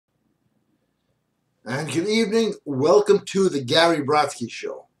And good evening. Welcome to the Gary Brodsky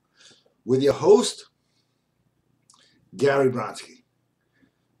Show with your host, Gary Brodsky.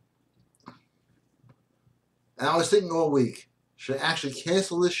 And I was thinking all week, should I actually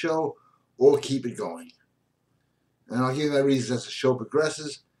cancel this show or keep it going? And I'll give you my reasons as the show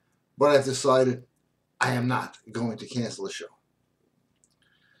progresses, but I've decided I am not going to cancel the show.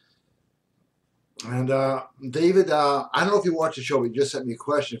 And David, I don't know if you watch the show, but you just sent me a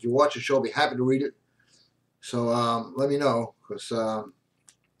question. If you watch the show, I'll be happy to read it. So let me know, because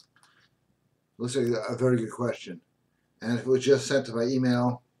looks like a very good question. And if it was just sent to my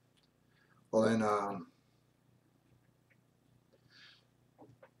email, well then,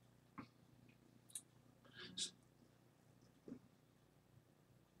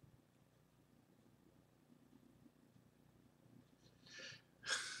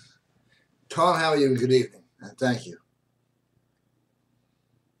 Tom, how are you? Good evening, and thank you.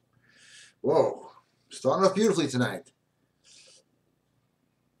 Whoa, starting off beautifully tonight.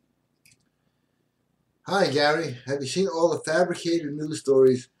 Hi, Gary. Have you seen all the fabricated news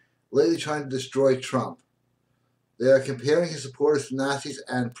stories lately trying to destroy Trump? They are comparing his supporters to Nazis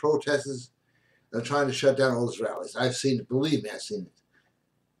and protesters and trying to shut down all his rallies. I've seen it. Believe me, I've seen it.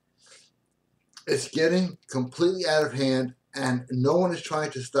 It's getting completely out of hand, and no one is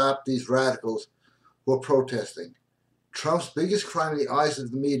trying to stop these radicals who are protesting. Trump's biggest crime in the eyes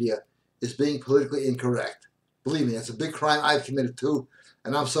of the media is being politically incorrect. Believe me, that's a big crime I've committed too,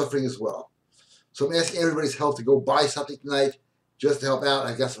 and I'm suffering as well. So I'm asking everybody's help to go buy something tonight just to help out.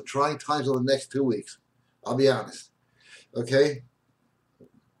 I've got some trying times over the next 2 weeks. I'll be honest. Okay?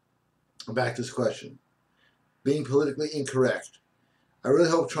 Back to this question. Being politically incorrect. I really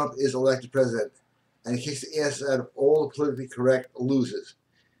hope Trump is elected president and he kicks the ass out of all the politically correct losers.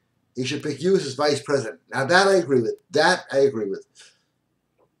 He should pick you as his vice president. Now that I agree with. That I agree with.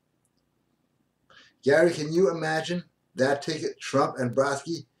 Gary, can you imagine that ticket, Trump and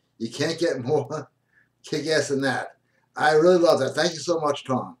Brodsky? You can't get more kick-ass than that. I really love that. Thank you so much,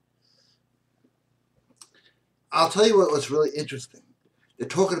 Tom. I'll tell you what's really interesting. They're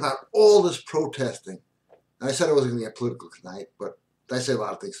talking about all this protesting. And I said I wasn't going to get political tonight, but I say a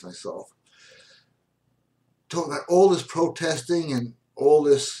lot of things to myself. Talking about all this protesting and all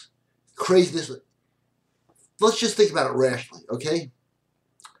this craziness. Let's just think about it rationally, okay?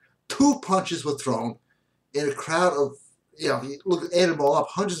 2 punches were thrown in a crowd of, you look, add them all up,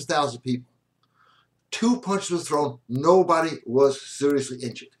 hundreds of thousands of people. 2 punches were thrown. Nobody was seriously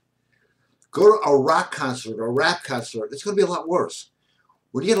injured. Go to a rock concert or a rap concert. It's going to be a lot worse.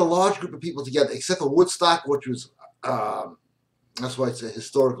 When you get a large group of people together, except for Woodstock, which was, that's why it's a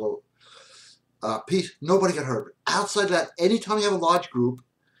historical piece, nobody got hurt. Outside that, anytime you have a large group,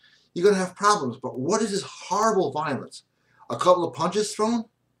 you're going to have problems. But what is this horrible violence? A couple of punches thrown?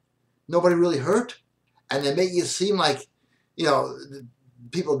 Nobody really hurt? And they make you seem like,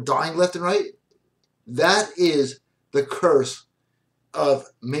 people dying left and right? That is the curse of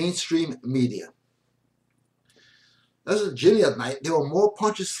mainstream media. That was Jimmy that night. There were more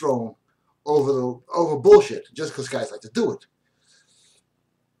punches thrown over bullshit, just because guys like to do it.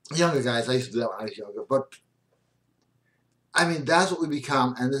 Younger guys, I used to do that when I was younger, but I mean, that's what we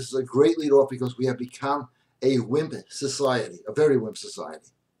become, and this is a great lead off because we have become a wimp society, a very wimp society.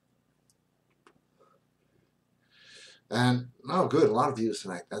 And, oh, good, a lot of views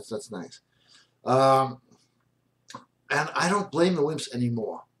tonight. That's nice. And I don't blame the wimps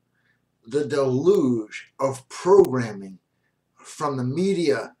anymore. The deluge of programming from the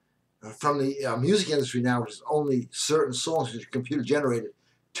media, from the music industry now, which is only certain songs which are computer generated,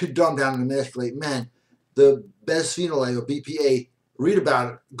 to dumb down and emasculate men. The bisphenol A or BPA, read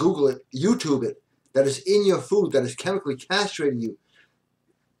about it, Google it, YouTube it, that is in your food, that is chemically castrating you.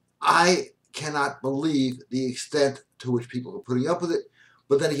 I cannot believe the extent to which people are putting up with it.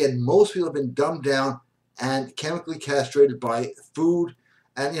 But then again, most people have been dumbed down and chemically castrated by food.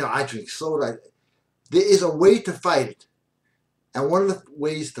 And, I drink soda. There is a way to fight it. And one of the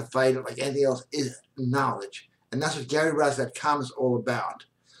ways to fight it, like anything else, is knowledge. And that's what GaryBrodsky.com is all about.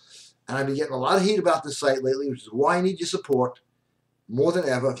 And I've been getting a lot of heat about this site lately, which is why I need your support more than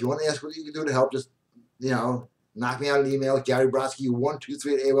ever. If you want to ask what you can do to help, just, knock me out an email,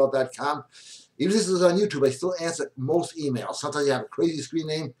 GaryBrodsky123@AOL.com. Even if this is on YouTube, I still answer most emails. Sometimes you have a crazy screen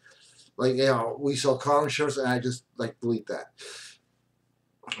name, like, we sell car insurance, and I just, delete that.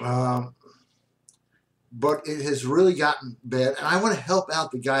 But it has really gotten bad, and I want to help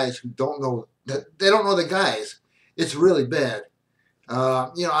out the guys who don't know, that they don't know the guys. It's really bad.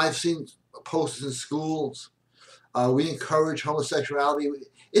 I've seen posters in schools. We encourage homosexuality.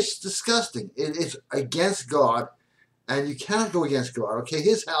 It's disgusting. It's against God, and you cannot go against God. Okay,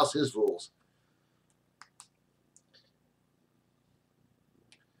 his house, his rules.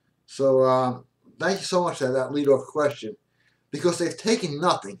 So thank you so much for that lead-off question, because they've taken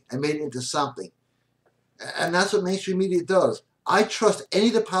nothing and made it into something. And that's what mainstream media does. I trust any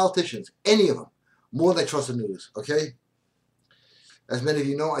of the politicians, any of them, more than I trust the news, okay? As many of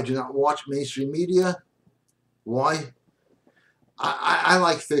you know, I do not watch mainstream media. Why? I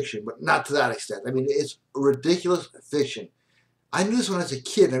like fiction, but not to that extent. I mean, it's ridiculous fiction. I knew this when I was a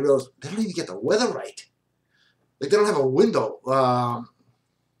kid, and I realized they don't even get the weather right. Like, they don't have a window.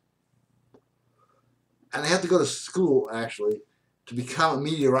 And I had to go to school, actually, to become a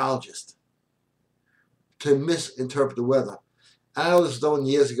meteorologist, to misinterpret the weather. And I know this was done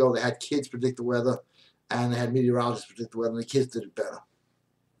years ago. They had kids predict the weather, and they had meteorologists predict the weather, and the kids did it better.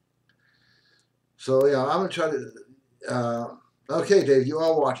 So, yeah, I'm going to try to... okay, Dave, you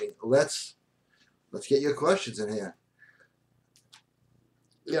are watching. Let's get your questions in here.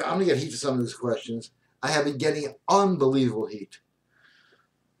 Yeah, I'm going to get heat for some of these questions. I have been getting unbelievable heat.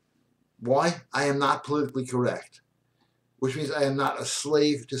 Why? I am not politically correct, which means I am not a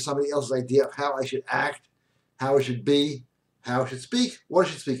slave to somebody else's idea of how I should act, how I should be, how I should speak, what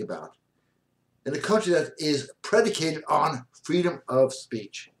I should speak about, in a country that is predicated on freedom of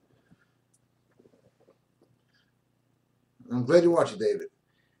speech. I'm glad you're watching, David.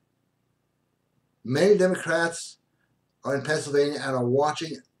 Many Democrats are in Pennsylvania and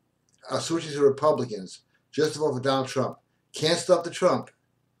are switching to Republicans just to vote for Donald Trump. Can't stop the Trump.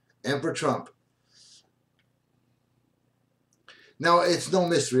 Emperor Trump. Now, it's no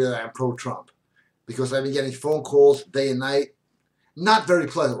mystery that I'm pro-Trump, because I've been getting phone calls day and night. Not very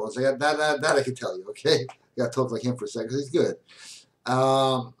pleasant ones. That I can tell you, okay? I got to talk like him for a second, because he's good.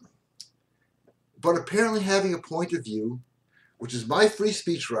 But apparently having a point of view, which is my free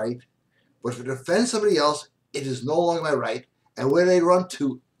speech right, but if it offends somebody else, it is no longer my right. And where they run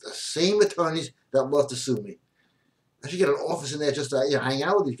to, the same attorneys that love to sue me. I should get an office in there just to hang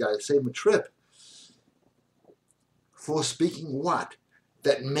out with these guys, save them a trip. For speaking what?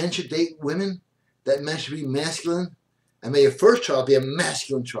 That men should date women? That men should be masculine? And may your first child be a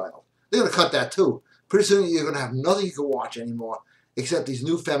masculine child. They're going to cut that too. Pretty soon you're going to have nothing you can watch anymore except these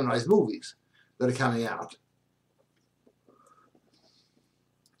new feminized movies that are coming out.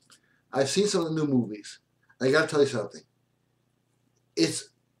 I've seen some of the new movies. I got to tell you something. It's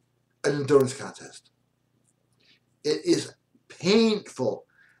an endurance contest. It is painful.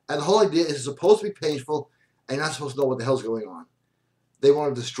 And the whole idea is it's supposed to be painful, and you're not supposed to know what the hell's going on. They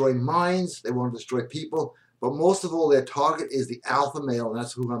want to destroy minds. They want to destroy people. But most of all, their target is the alpha male, and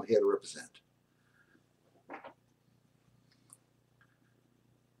that's who I'm here to represent.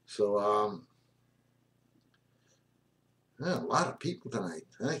 So, yeah, a lot of people tonight.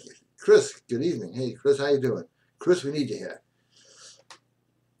 Thank you. Chris, good evening. Hey, Chris, how you doing? Chris, we need you here.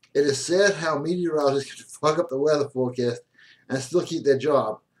 It is sad how meteorologists can fuck up the weather forecast and still keep their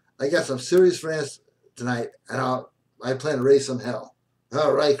job. I got some serious friends tonight, and I plan to raise some hell.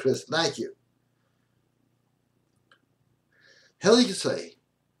 All right, Chris, thank you. Hell, you can say.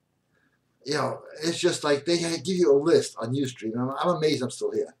 You know, it's just like they give you a list on Ustream. I'm amazed I'm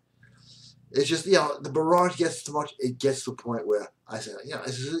still here. It's just, you know, the barrage gets too much. It gets to the point where I say, you know,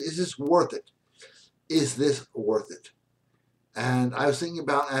 is this worth it? Is this worth it? And I was thinking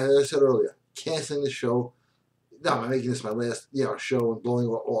about, as I said earlier, canceling the show. No, I'm making this my last, show and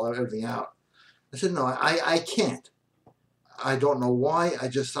blowing everything out. I said, no, I can't. I don't know why.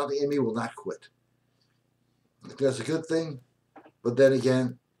 Something in me will not quit. I think that's a good thing. But then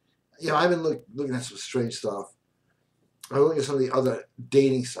again, I've been looking at some strange stuff. I'm looking at some of the other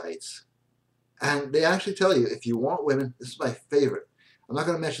dating sites. And they actually tell you, if you want women, this is my favorite. I'm not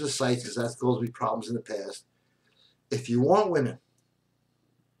going to mention the sites because that's caused me problems in the past. If you want women,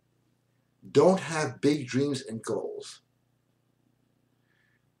 don't have big dreams and goals.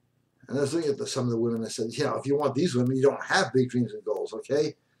 And I was looking at some of the women that said, if you want these women, you don't have big dreams and goals,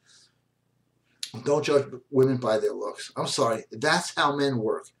 okay? Don't judge women by their looks. I'm sorry. That's how men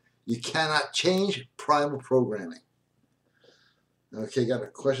work. You cannot change primal programming. Okay, got a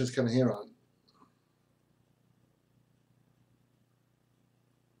questions coming here on.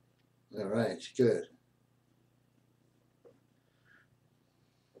 All right, good.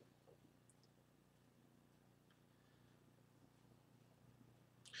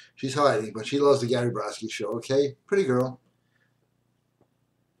 She's hiding, but she loves the Gary Brodsky show, okay? Pretty girl.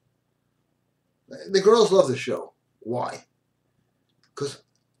 The girls love the show. Why? Because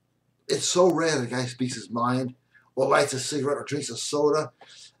it's so rare that a guy speaks his mind or lights a cigarette or drinks a soda.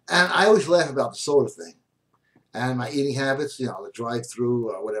 And I always laugh about the soda thing. And my eating habits, the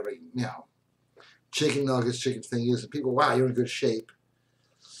drive-through or whatever, chicken nuggets, chicken fingers. And people, wow, you're in good shape,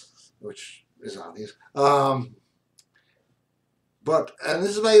 which is obvious. But, and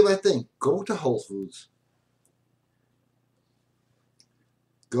this is my thing, go to Whole Foods.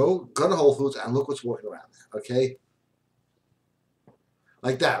 Go to Whole Foods and look what's walking around there, okay?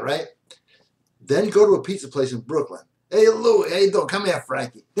 Like that, right? Then go to a pizza place in Brooklyn. Hey, Lou, how you doing? Come here,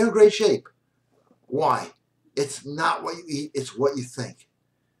 Frankie. They're in great shape. Why? It's not what you eat, it's what you think.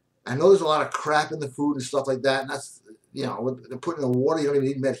 I know there's a lot of crap in the food and stuff like that, and that's, you know, they're putting in the water, you don't even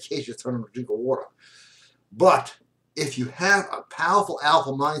need medication, just turn them to drink of water. But if you have a powerful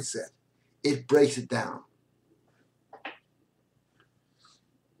alpha mindset, it breaks it down.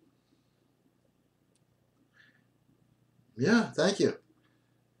 Yeah, thank you.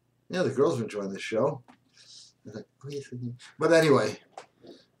 Yeah, the girls are enjoying this show. But anyway,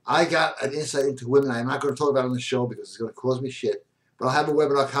 I got an insight into women. I'm not going to talk about it on the show because it's going to cause me shit. But I'll have a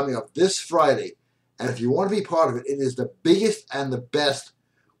webinar coming up this Friday. And if you want to be part of it, it is the biggest and the best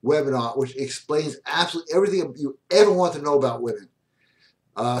webinar, which explains absolutely everything you ever want to know about women.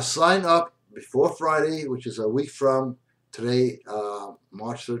 Sign up before Friday, which is a week from today,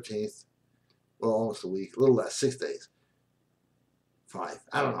 March 13th. Well, almost a week, a little less, 6 days. 5,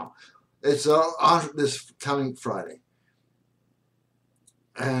 I don't know. It's on this coming Friday.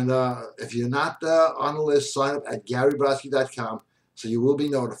 And if you're not on the list, sign up at GaryBrodsky.com so you will be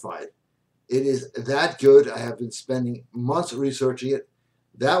notified. It is that good. I have been spending months researching it.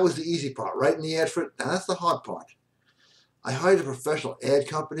 That was the easy part, writing the ad for it. Now that's the hard part. I hired a professional ad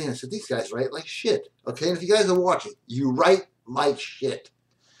company and I said, these guys write like shit. Okay, and if you guys are watching, you write like shit.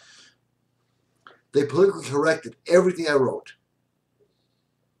 They politically corrected everything I wrote.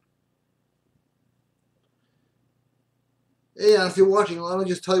 Yeah, if you're watching, let me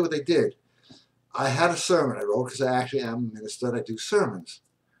just tell you what they did. I had a sermon I wrote because I actually am a minister and I do sermons.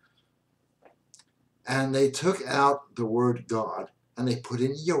 And they took out the word God and they put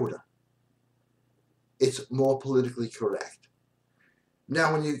in Yoda. It's more politically correct.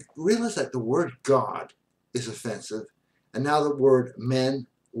 Now, when you realize that the word God is offensive, and now the word men,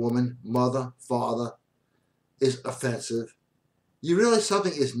 woman, mother, father is offensive, you realize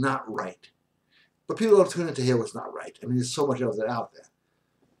something is not right. But people don't tune in to hear what's not right. I mean, there's so much of it out there.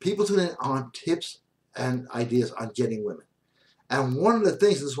 People tune in on tips and ideas on getting women. And one of the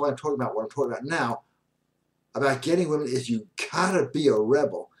things, this is why I'm talking about what I'm talking about now, about getting women is you gotta be a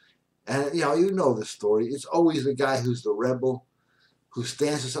rebel. And you know this story. It's always the guy who's the rebel, who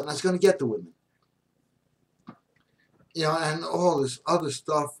stands for something that's going to get the women. And all this other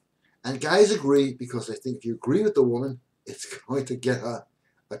stuff. And guys agree because they think if you agree with the woman, it's going to get her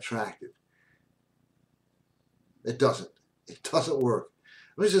attracted. It doesn't. It doesn't work.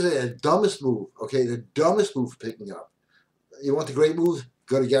 Let me just say the dumbest move, okay? The dumbest move for picking up. You want the great move?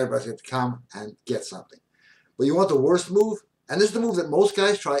 Go to GaryBrodsky.com and get something. But you want the worst move? And this is the move that most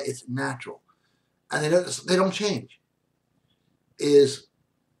guys try. It's natural. And they don't change. Is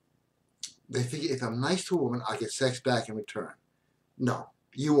they figure if I'm nice to a woman, I'll get sex back in return. No,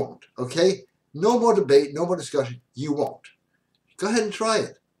 you won't, okay? No more debate, no more discussion. You won't. Go ahead and try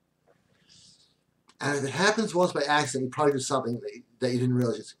it. And if it happens once by accident, you probably did something that you didn't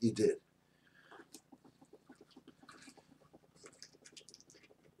realize you did.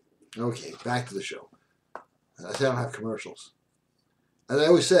 Okay, back to the show. I say I don't have commercials. As I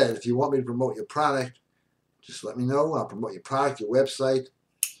always said, if you want me to promote your product, just let me know. I'll promote your product, your website.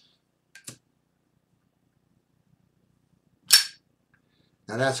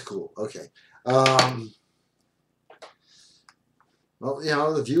 Now that's cool. Okay. Well,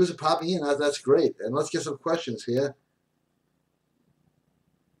 the views are popping in. That's great. And let's get some questions here.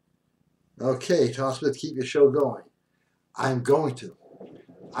 Okay, Tom Smith, keep your show going. I'm going to.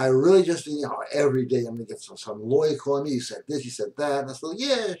 I really just, every day I'm going to get some lawyer calling me. You said this, you said that. And I said,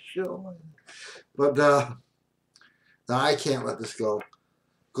 yeah, sure. But no, I can't let this go.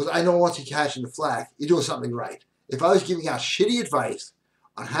 Because I know once you catch in the flack, you're doing something right. If I was giving out shitty advice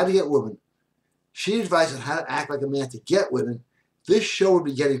on how to get women, shitty advice on how to act like a man to get women, this show would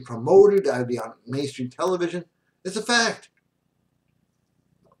be getting promoted. I would be on mainstream television. It's a fact.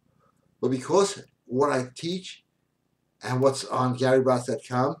 But because what I teach and what's on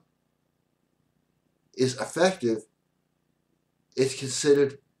GaryBrodsky.com is effective, it's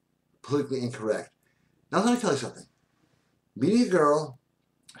considered politically incorrect. Now let me tell you something. Meeting a girl,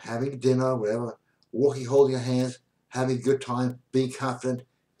 having dinner, whatever, walking, holding her hands, having a good time, being confident,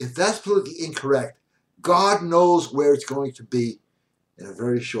 if that's politically incorrect, God knows where it's going to be in a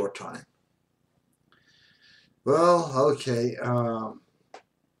very short time. Well, okay.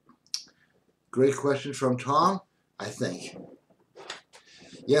 Great question from Tom, I think.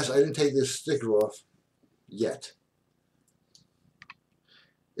 Yes, I didn't take this sticker off yet.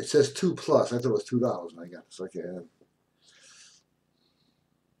 It says 2 plus. I thought it was $2 when I got this. Okay.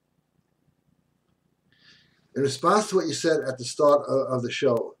 In response to what you said at the start of the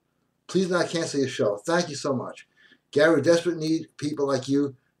show, please not cancel your show. Thank you so much. Gary, we desperately need people like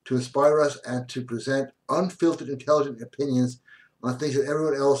you to inspire us and to present unfiltered, intelligent opinions on things that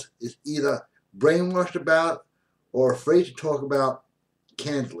everyone else is either brainwashed about or afraid to talk about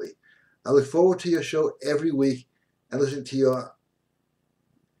candidly. I look forward to your show every week and listening to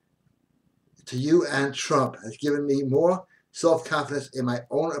you and Trump has given me more self-confidence in my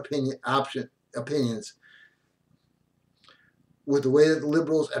own opinions with the way that the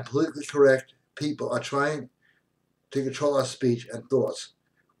liberals and politically correct people are trying to control our speech and thoughts.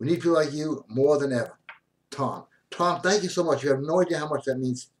 We need people like you more than ever. Tom. Tom, thank you so much. You have no idea how much that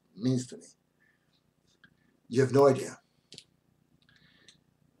means to me. You have no idea.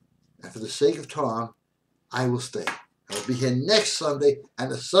 And for the sake of Tom, I will stay. I will be here next Sunday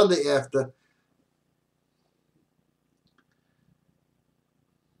and the Sunday after.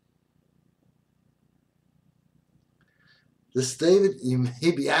 This, David, you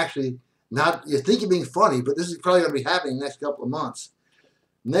may be actually not, you think you're being funny, but this is probably going to be happening the next couple of months.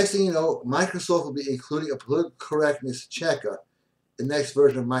 Next thing you know, Microsoft will be including a political correctness checker in the next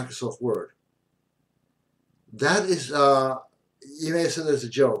version of Microsoft Word. That is, you may have said there's a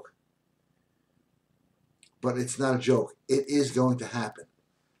joke, but it's not a joke. It is going to happen.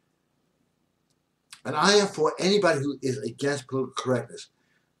 And I am for anybody who is against political correctness.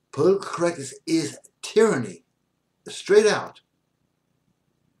 Political correctness is tyranny, straight out.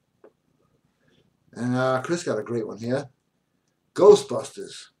 And Chris got a great one here.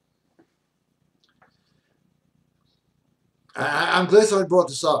 Ghostbusters. I'm glad somebody brought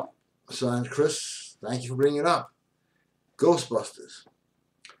this up. So, Chris, thank you for bringing it up. Ghostbusters.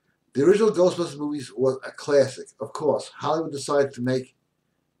 The original Ghostbusters movies was a classic. Of course, Hollywood decided to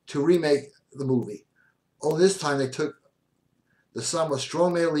remake the movie. Only this time they took the somewhat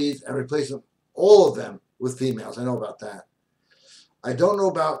strong male leads and replaced them, all of them, with females. I know about that. I don't know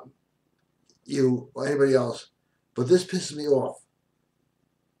about you or anybody else, but this pisses me off.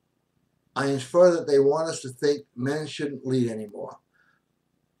 I infer that they want us to think men shouldn't lead anymore.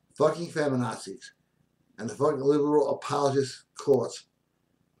 Fucking feminazis and the fucking liberal apologist courts,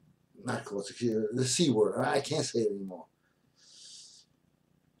 not courts, excuse me, the C word, I can't say it anymore,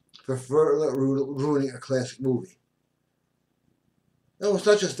 for further ruining a classic movie. No, it's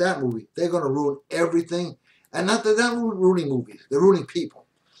not just that movie. They're going to ruin everything. And they're not ruining movies. They're ruining people.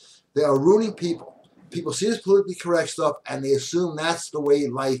 They are ruining people. People see this politically correct stuff and they assume that's the way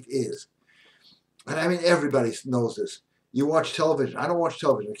life is. And I mean, everybody knows this. You watch television. I don't watch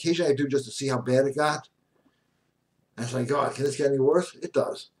television. Occasionally I do just to see how bad it got. And it's like, God, can this get any worse? It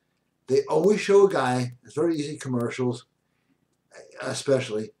does. They always show a guy, it's very easy commercials,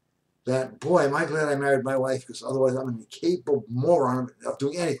 especially, that, boy, am I glad I married my wife because otherwise I'm an incapable moron of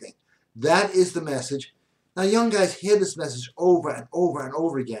doing anything. That is the message. Now, young guys hear this message over and over and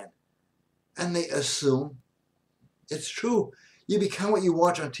over again, and they assume it's true. You become what you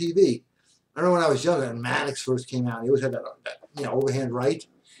watch on TV. I remember when I was younger and Maddox first came out. He always had that overhand right.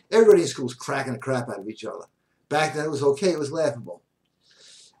 Everybody in school was cracking the crap out of each other. Back then it was okay. It was laughable.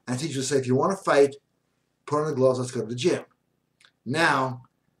 And teachers would say, if you want to fight, put on the gloves, let's go to the gym. Now,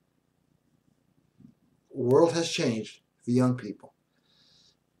 the world has changed for young people.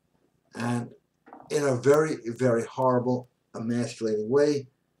 And in a very, very horrible, emasculating way.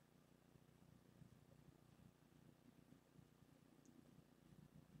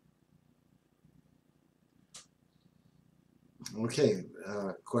 Okay,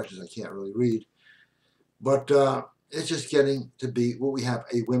 questions I can't really read. But it's just getting to be what we have,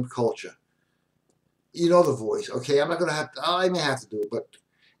 a wimp culture. You know the voice, okay? I'm not going to have to, I may have to do it, but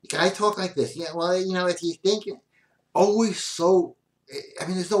can I talk like this? Yeah, well, you know, if you think, always so, I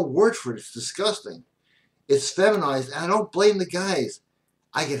mean, there's no word for it. It's disgusting. It's feminized, and I don't blame the guys.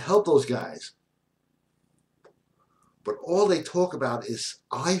 I can help those guys. But all they talk about is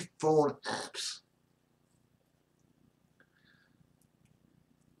iPhone apps.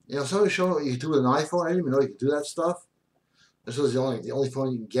 You know, somebody showing what you can do with an iPhone. I didn't even know you could do that stuff. This was the only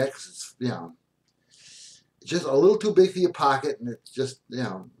phone you can get because it's, you know, it's just a little too big for your pocket, and it's just, you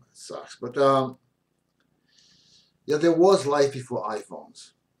know, it sucks. But yeah, there was life before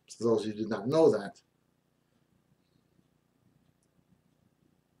iPhones. For those who did not know that.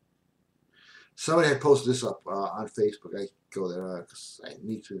 Somebody had posted this up on Facebook. I go there because I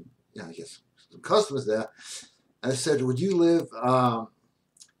need to, you know, I guess some customers there. And I said, would you live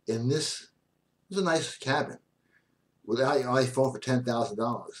in this? It was a nice cabin without your iPhone for $10,000.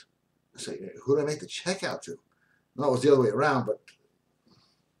 I said, who did I make the check out to? No, it was the other way around. But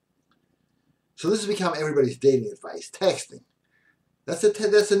so this has become everybody's dating advice, texting.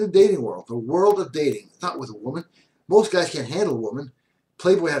 That's the new dating world. The world of dating. It's not with a woman. Most guys can't handle a woman.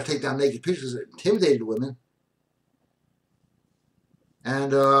 Playboy had to take down naked pictures that intimidated women.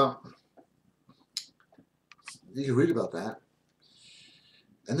 And you can read about that.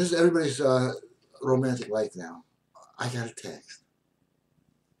 And this is everybody's romantic life now. I got a text.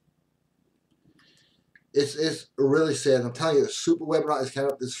 It's really sad. I'm telling you, the super webinar is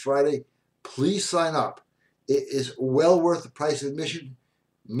coming up this Friday. Please sign up. It is well worth the price of admission.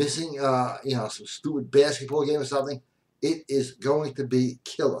 Missing, some stupid basketball game or something. It is going to be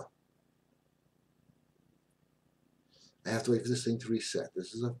killer. I have to wait for this thing to reset.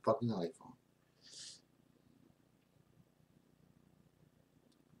 This is a fucking iPhone.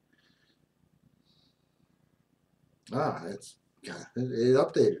 It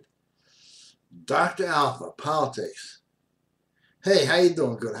updated. Dr. Alpha, politics. Hey, how you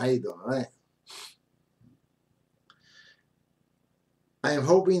doing? Good. How you doing? All right. I am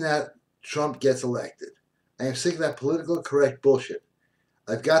hoping that Trump gets elected. I am sick of that political correct bullshit.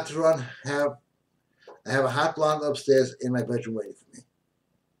 I've got to run. I have a hot blonde upstairs in my bedroom waiting for me.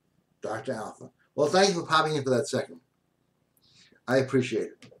 Dr. Alpha. Well, thank you for popping in for that second. I appreciate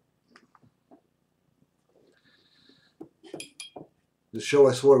it. The show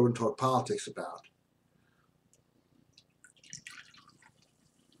I swore I wouldn't talk politics about.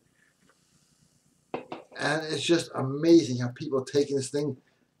 And it's just amazing how people are taking this thing,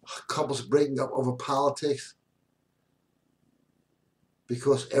 couples breaking up over politics,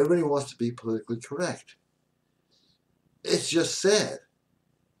 because everybody wants to be politically correct. It's just sad.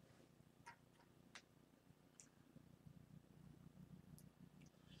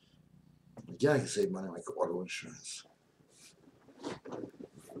 Again, I can save money like auto insurance.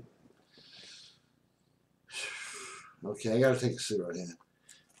 Okay, I gotta take a cigarette here.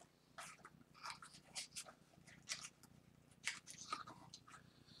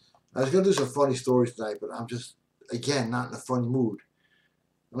 I was gonna do some funny stories tonight, but I'm just, again, not in a funny mood.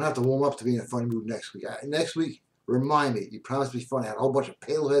 I'm gonna have to warm up to be in a funny mood next week. Next week, remind me, you promised to be funny. I had a whole bunch of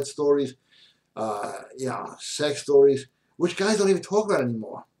palehead stories, sex stories, which guys don't even talk about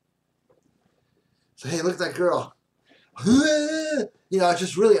anymore. So, hey, look at that girl. It's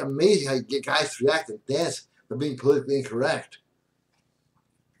just really amazing how you get guys to react and dance for being politically incorrect.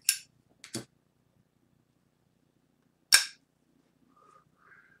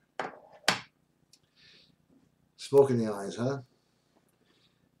 Smoke in the eyes, huh?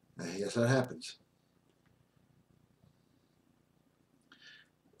 I guess that happens.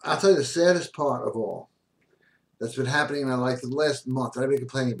 I'll tell you the saddest part of all that's been happening in my life for the last month. I've been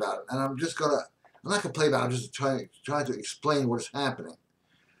complaining about it, and I'm not complaining about it. I'm just trying to explain what is happening.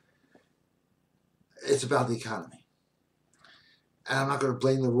 It's about the economy, and I'm not going to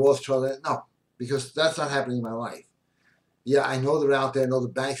blame the Rothschild. No, because that's not happening in my life. Yeah, I know they're out there. I know the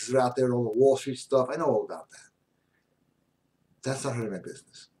banks are out there and all the Wall Street stuff. I know all about that. That's not hurting my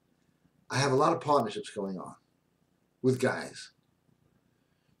business. I have a lot of partnerships going on with guys.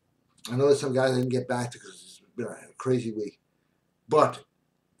 I know there's some guys I didn't get back to because it's been a crazy week. But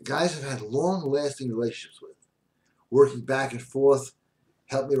guys I've had long-lasting relationships with, working back and forth,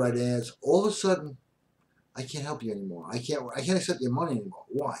 help me write ads. All of a sudden, I can't help you anymore. I can't accept your money anymore.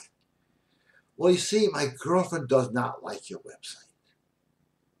 Why? Well, you see, my girlfriend does not like your website.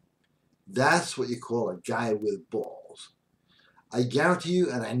 That's what you call a guy with balls. I guarantee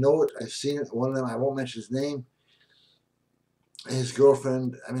you, and I know it, I've seen it, one of them, I won't mention his name, his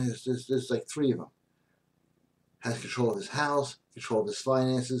girlfriend, I mean, there's like three of them, has control of his house, control of his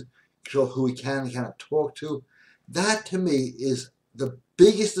finances, control of who he can and cannot talk to. That, to me, is the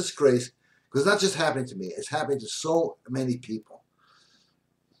biggest disgrace, because it's not just happening to me, it's happening to so many people.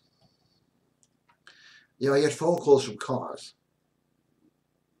 I get phone calls from cars,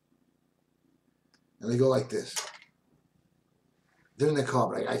 and they go like this. They're in their car,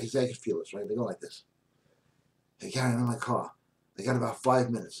 but I can feel this, right? They go like this. Hey, Gary, I'm in my car. I got about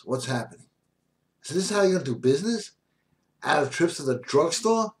 5 minutes. What's happening? So this is how you're going to do business? Out of trips to the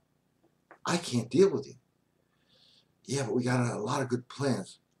drugstore? I can't deal with you. Yeah, but we got a lot of good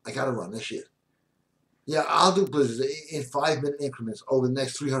plans. I got to run this shit. Yeah, I'll do business in 5-minute increments over the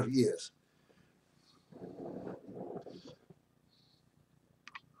next 300 years.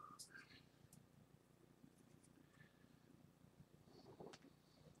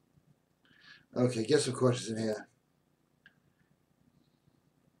 Okay, get some questions in here.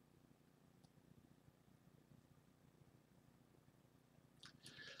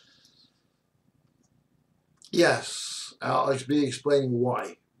 Yes, I'll be explaining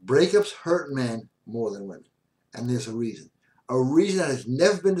why. Breakups hurt men more than women. And there's a reason. A reason that has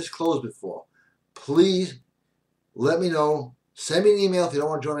never been disclosed before. Please let me know Send me an email if you don't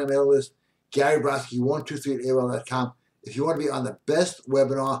want to join my mail list. Gary Brodsky 123 at AOL.com. If you want to be on the best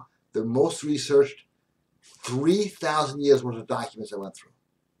webinar, the most researched, 3,000 years worth of documents I went through.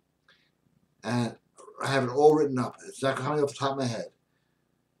 And I have it all written up. It's not coming off the top of my head.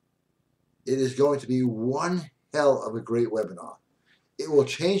 It is going to be one hell of a great webinar. It will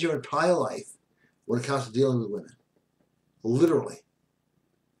change your entire life when it comes to dealing with women. Literally.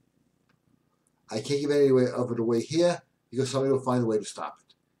 I can't give any of it away here because somebody will find a way to stop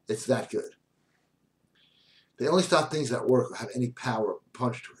it. It's that good. They only stop things that work or have any power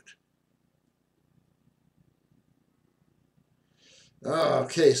punch to it.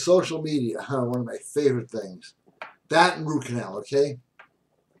 Okay, social media. One of my favorite things. That and root canal, okay?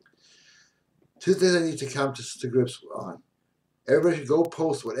 Two things I need to come to grips on. Everybody should go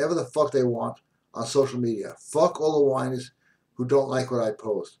post whatever the fuck they want on social media. Fuck all the whiners who don't like what I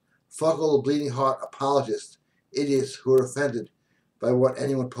post. Fuck all the bleeding heart apologists, idiots who are offended by what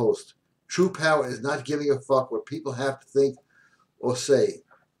anyone posts. True power is not giving a fuck what people have to think or say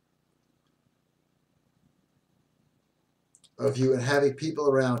of you and having people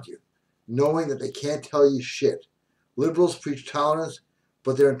around you, knowing that they can't tell you shit. Liberals preach tolerance,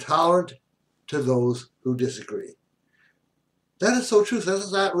 but they're intolerant to those who disagree. That is so true. So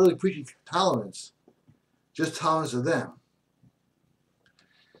that's not really preaching tolerance, just tolerance of them.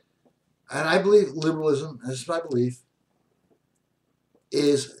 And I believe liberalism, and this is my belief,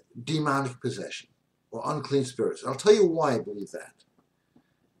 is demonic possession or unclean spirits. And I'll tell you why I believe that.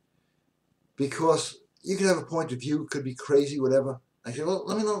 Because you can have a point of view, could be crazy, whatever. I say, well,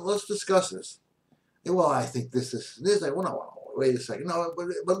 let's discuss this. And, well, I think this. Like, well, no, wait a second. No,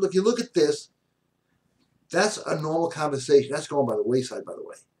 but if you look at this, that's a normal conversation. That's going by the wayside, by the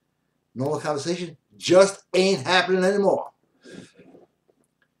way. Normal conversation just ain't happening anymore.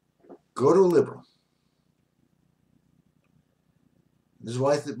 Go to a liberal. This is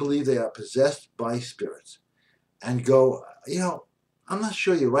why I believe they are possessed by spirits. And go, I'm not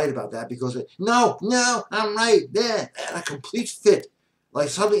sure you're right about that because, no, I'm right, there. And a complete fit. Like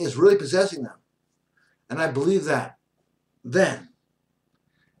something is really possessing them. And I believe that then.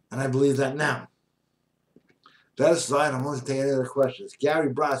 And I believe that now. That aside, I'm going to take any other questions.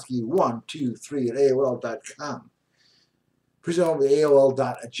 Gary Brodsky 123 at AOL.com. Please don't be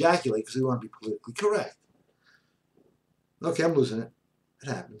AOL.ejaculate because we want to be politically correct. Okay, I'm losing it. It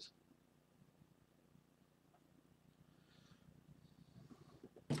happens.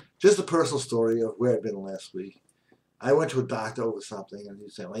 Just a personal story of where I've been last week. I went to a doctor over something, and he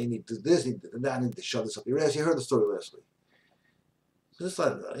said, well, you need to do this, you need to do that, I need to shove this up your ass. You heard the story last week. So it's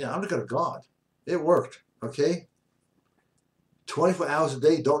like, I'm looking at God. It worked, okay? 24 hours a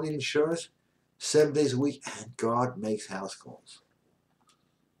day, don't need insurance, 7 days a week, and God makes house calls.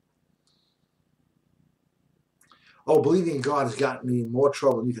 Oh, believing in God has gotten me in more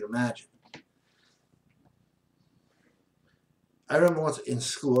trouble than you can imagine. I remember once in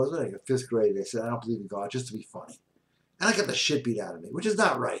school, I was like in 5th grade, they said, I don't believe in God, just to be funny. And I got the shit beat out of me, which is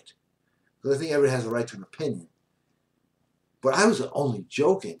not right. Because I think everybody has a right to an opinion. But I was only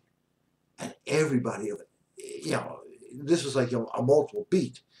joking. And everybody, this was like a multiple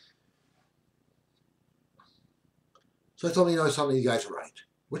beat. So I told them, some of you guys are right.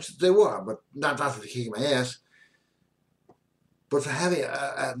 Which they were, but not for kicking my ass. But for having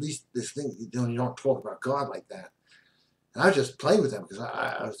at least this thing, you don't talk about God like that. And I was just playing with them because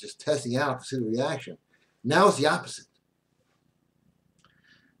I was just testing out to see the reaction. Now it's the opposite.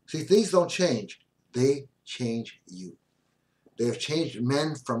 See, things don't change. They change you. They have changed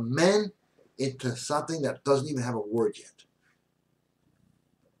men from men into something that doesn't even have a word yet.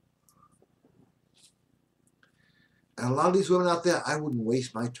 And a lot of these women out there, I wouldn't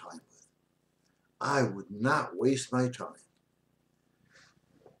waste my time with. I would not waste my time.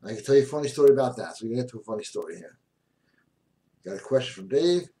 I can tell you a funny story about that. So we're going to get to a funny story here. Got a question from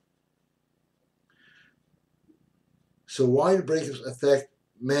Dave. So why do breakups affect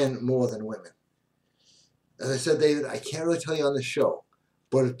men more than women? As I said, David, I can't really tell you on the show,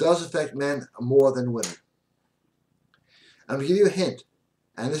 but it does affect men more than women. I'm going to give you a hint,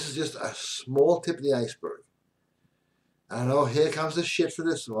 and this is just a small tip of the iceberg. I know here comes the shit for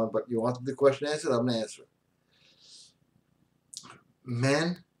this one, but you want the question answered, I'm going to answer it.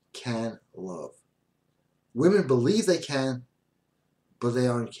 Men can love. Women believe they can, but they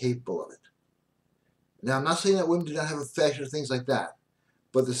are incapable of it. Now, I'm not saying that women do not have affection or things like that,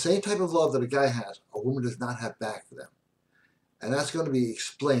 but the same type of love that a guy has, a woman does not have back for them. And that's going to be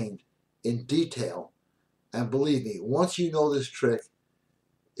explained in detail. And believe me, once you know this trick,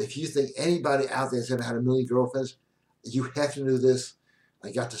 if you think anybody out there has ever had a million girlfriends, you have to know this.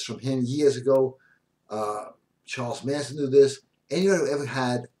 I got this from him years ago. Charles Manson knew this. Anyone who ever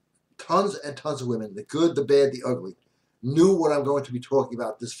had tons and tons of women, the good, the bad, the ugly, knew what I'm going to be talking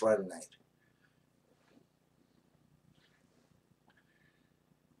about this Friday night.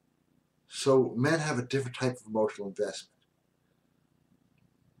 So men have a different type of emotional investment.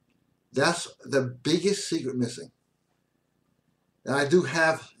 That's the biggest secret missing. And I do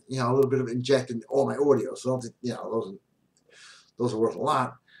have, a little bit of injected in all my audio, so I don't think, those are worth a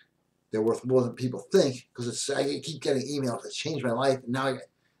lot. They're worth more than people think, because I keep getting emails that changed my life, and now I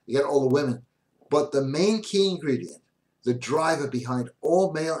get all the women. But the main key ingredient, the driver behind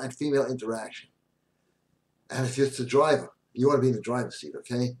all male and female interaction, and if it's the driver, you want to be in the driver's seat,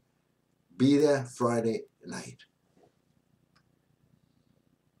 okay? Be there Friday night.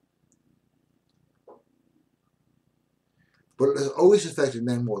 But it has always affected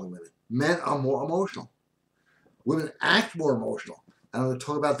men more than women. Men are more emotional. Women act more emotional. And I'm going to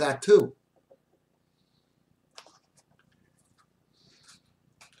talk about that too.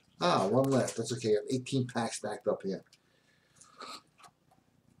 One left. That's okay. I have 18 packs stacked up here.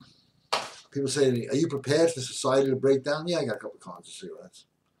 People say to me, are you prepared for society to break down? Yeah, I got a couple of cons of cigarettes.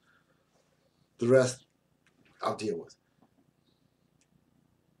 The rest, I'll deal with.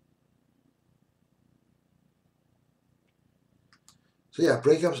 So yeah,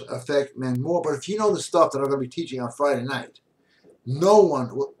 breakups affect men more. But if you know the stuff that I'm going to be teaching on Friday night, no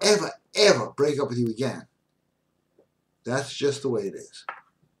one will ever, ever break up with you again. That's just the way it is.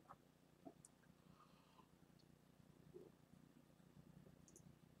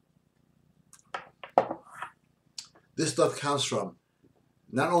 This stuff comes from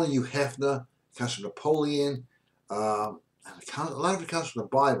not only Hugh Hefner, it comes from Napoleon, and a lot of it comes from the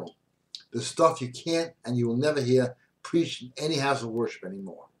Bible. The stuff you can't and you will never hear preached in any house of worship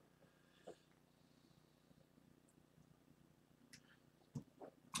anymore.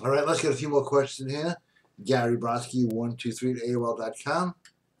 All right, let's get a few more questions in here. Gary Brodsky 123 at AOL.com,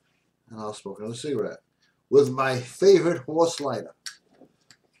 and I'll smoke another cigarette with my favorite horse lighter.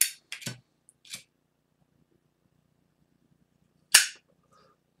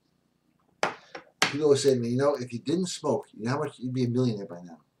 People always say to me, if you didn't smoke, you know how much you'd be a millionaire by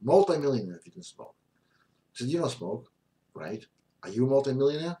now. Multi-millionaire if you didn't smoke. I said, you don't smoke, right? Are you a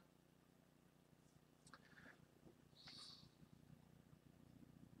multi-millionaire?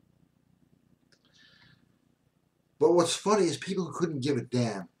 But what's funny is people who couldn't give a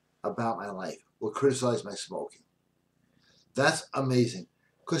damn about my life will criticize my smoking. That's amazing.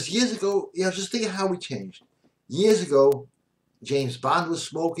 Because years ago, just think of how we changed. Years ago, James Bond was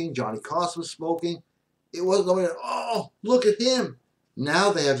smoking, Johnny Carson was smoking. It wasn't going, oh, look at him.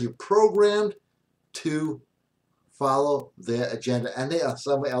 Now they have you programmed to follow their agenda, and they are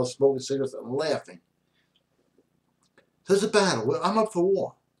somewhere else smoking cigarettes and laughing. So it's a battle. I'm up for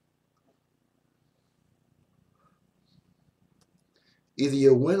war. Either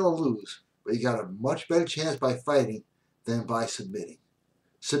you win or lose, but you got a much better chance by fighting than by submitting.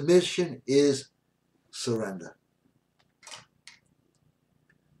 Submission is surrender.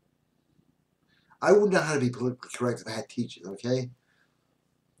 I wouldn't know how to be politically correct if I had teachers, okay?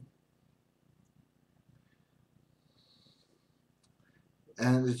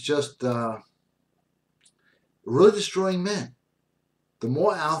 And it's just really destroying men. The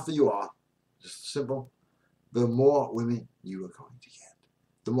more alpha you are, just simple, the more women you are going to get.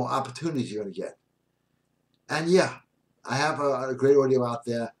 The more opportunities you're going to get. And yeah, I have a great audio out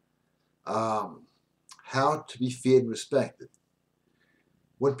there, how to be feared and respected.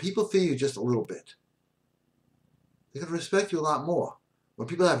 When people fear you just a little bit, they're going to respect you a lot more. When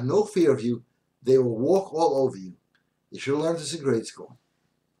people have no fear of you, they will walk all over you. You should have learned this in grade school.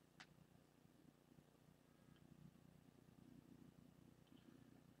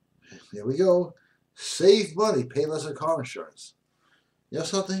 Here we go. Save money, pay less on car insurance. You know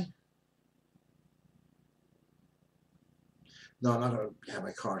something? No, I'm not going to have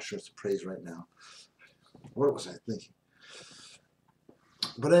my car insurance appraised right now. What was I thinking?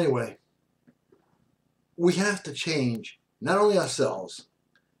 But anyway, we have to change not only ourselves,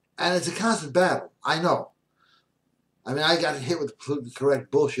 and it's a constant battle, I know. I mean, I got hit with politically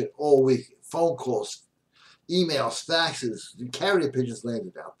correct bullshit all week. Phone calls, emails, faxes, carrier pigeons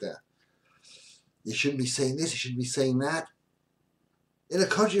landed out there. You shouldn't be saying this, you shouldn't be saying that. In a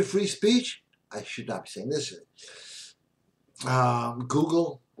country of free speech, I should not be saying this.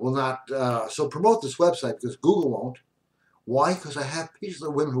 Google will not so promote this website because Google won't. Why? Because I have pictures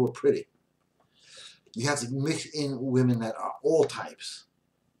of women who are pretty. You have to mix in women that are all types.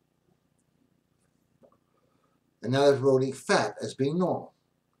 And now they're promoting fat as being normal.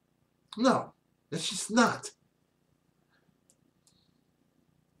 No, it's just not.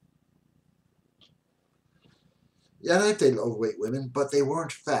 Yeah, and I dated overweight women, but they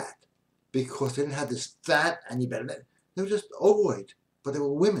weren't fat because they didn't have this fat and you better. They were just overweight, but they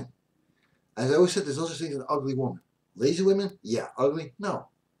were women. As I always said, there's no such thing as an ugly woman. Lazy women, yeah. Ugly, no.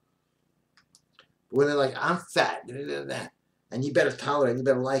 But when they're like, I'm fat, and you better tolerate it, you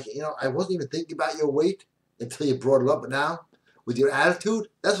better like it. You know, I wasn't even thinking about your weight until you brought it up, but now, with your attitude,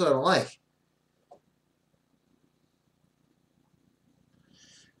 that's what I don't like.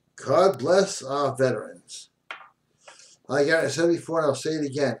 God bless our veterans. Like I said before, and I'll say it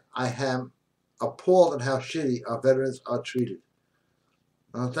again, I am appalled at how shitty our veterans are treated.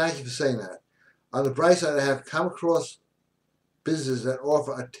 Thank you for saying that. On the bright side, I have come across businesses that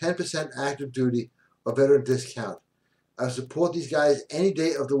offer a 10% active duty or veteran discount. I support these guys any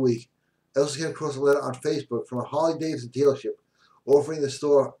day of the week. I also came across a letter on Facebook from a Harley Davidson dealership offering the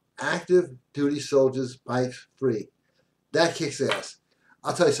store active duty soldiers bikes free. That kicks ass.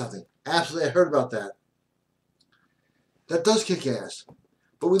 I'll tell you something. Absolutely, I heard about that. That does kick ass.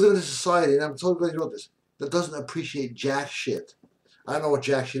 But we live in a society, and I'm totally glad you wrote this, that doesn't appreciate jack shit. I don't know what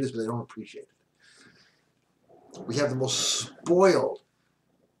jack shit is, but they don't appreciate it. We have the most spoiled,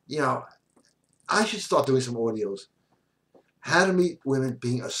 you know, I should start doing some audios. How to meet women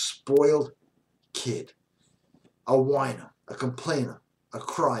being a spoiled kid. A whiner, a complainer, a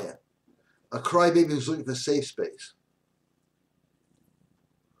crier. A crybaby who's looking for safe space.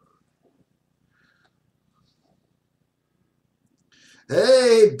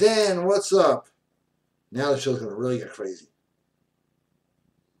 Hey, Dan, what's up? Now the show's going to really get crazy.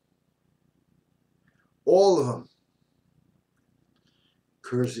 All of them.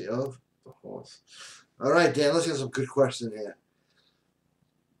 Courtesy of the horse. All right, Dan, let's get some good questions in here.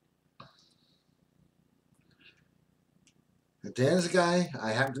 Now, Dan is a guy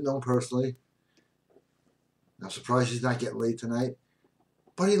I happen to know personally. I'm surprised he's not getting laid tonight.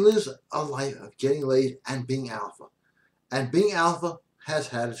 But he lives a life of getting laid and being alpha. And being alpha has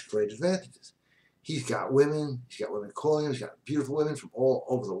had its great advantages. He's got women calling him, he's got beautiful women from all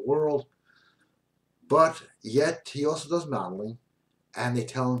over the world. But yet he also does modeling, and they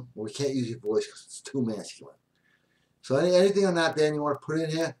tell him, well, we can't use your voice because it's too masculine. So anything on that, Dan, you want to put in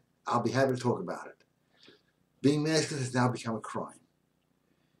here, I'll be happy to talk about it. Being masculine has now become a crime.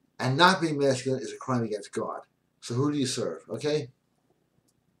 And not being masculine is a crime against God. So who do you serve, okay?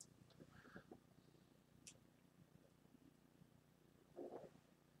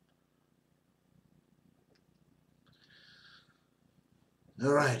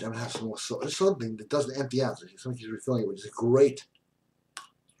 All right, I'm going to have some more soda. This soda thing that doesn't empty out. So something keeps refilling it, which is great.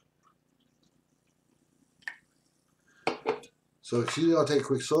 So excuse me, I'll take a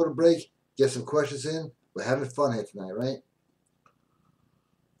quick soda break, get some questions in. We're having fun here tonight, right?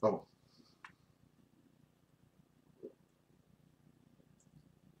 Oh.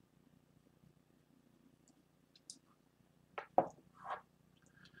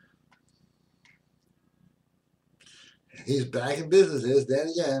 He's back in business. There's Dan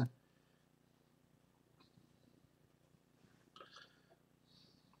again.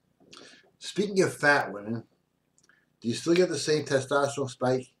 Speaking of fat women, do you still get the same testosterone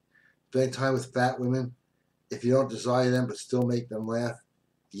spike spending time with fat women if you don't desire them but still make them laugh?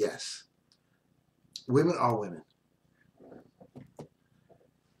 Yes. Women are women.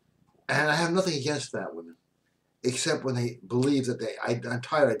 And I have nothing against fat women, except when they believe that their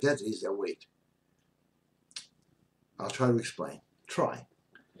entire identity is their weight. I'll try to explain. Try.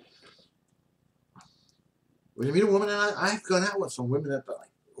 When you meet a woman, and I've gone out with some women that are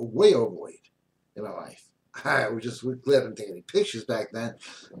like way overweight in my life. I was just glad I didn't take any pictures back then,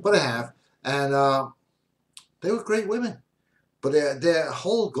 but I have. And they were great women. But their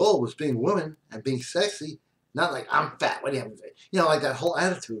whole goal was being women and being sexy, not like, I'm fat, what do you have to say? You know, like that whole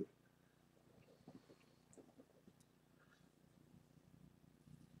attitude.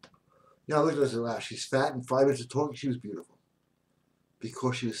 You know, I looked at her and said, wow, she's fat and 5 minutes of talking, she was beautiful.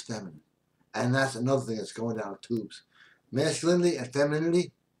 Because she was feminine. And that's another thing that's going down the tubes. Masculinity and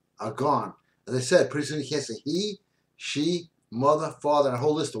femininity are gone. As I said, pretty soon you can't say he, she, mother, father, and a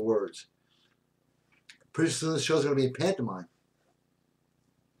whole list of words. Pretty soon the show's going to be in pantomime.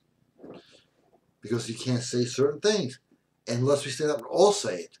 Because you can't say certain things. Unless we stand up and all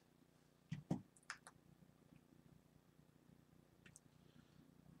say it.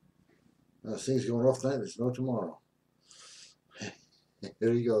 Now, this thing's going off tonight. There's no tomorrow.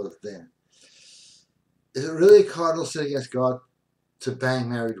 There you go, Dan. Is it really a cardinal sin against God to bang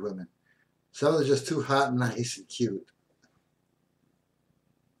married women? Some are just too hot and nice and cute.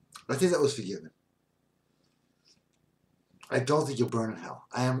 I think that was forgiven. I don't think you'll burn in hell.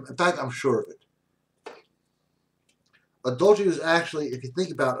 In fact, I'm sure of it. Adultery is actually, if you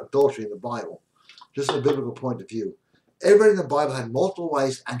think about adultery in the Bible, just from a biblical point of view. Everybody in the Bible had multiple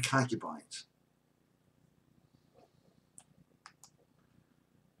wives and concubines.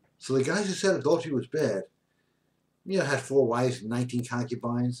 So the guys who said adultery was bad, had 4 wives and 19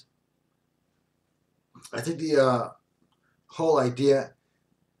 concubines. I think the whole idea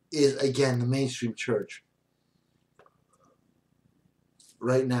is, again, the mainstream church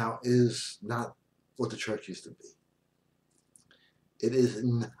right now is not what the church used to be. It is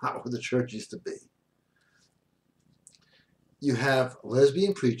not what the church used to be. You have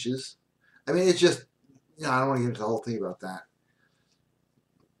lesbian preachers. I mean, it's just, I don't want to get into the whole thing about that.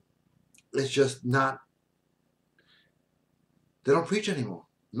 It's just not, they don't preach anymore.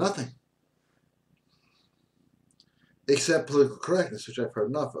 Nothing. Except political correctness, which I've heard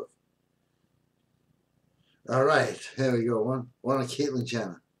enough of. All right, here we go. One on Caitlyn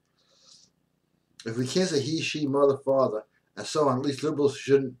Jenner. If we can't say he, she, mother, father, and so on, at least liberals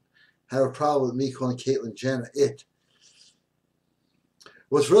shouldn't have a problem with me calling Caitlyn Jenner it.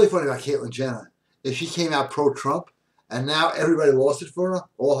 What's really funny about Caitlyn Jenner is she came out pro-Trump, and now everybody lost it for her,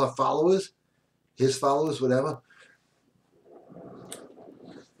 all her followers, his followers, whatever.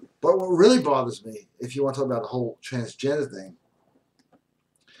 But what really bothers me, if you want to talk about the whole transgender thing,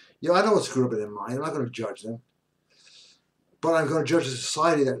 I know what's screwed up in their mind. I'm not going to judge them. But I'm going to judge a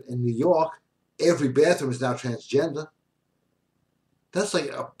society that in New York, every bathroom is now transgender. That's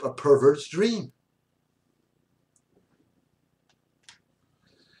like a pervert's dream.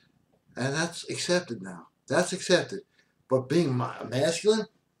 And that's accepted now. That's accepted. But being masculine,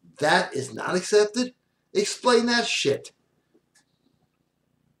 that is not accepted? Explain that shit.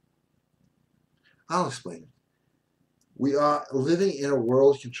 I'll explain it. We are living in a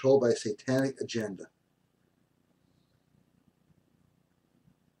world controlled by a satanic agenda.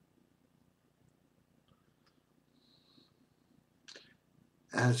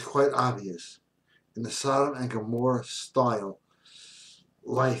 And it's quite obvious in the Sodom and Gomorrah style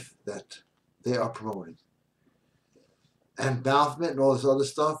life that they are promoting. And Baphomet and all this other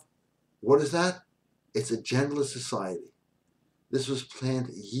stuff, what is that? It's a genderless society. This was planned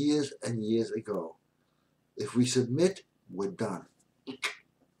years and years ago. If we submit, we're done.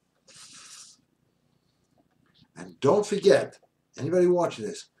 And don't forget, anybody watching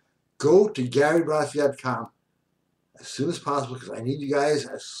this, go to GaryBrodsky.com as soon as possible, because I need you guys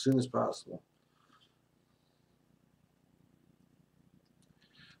as soon as possible.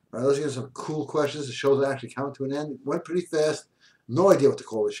 All right, let's get some cool questions. The show's actually coming to an end. It went pretty fast. No idea what to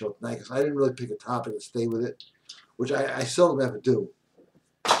call the show tonight, because I didn't really pick a topic and stay with it, which I seldom ever do.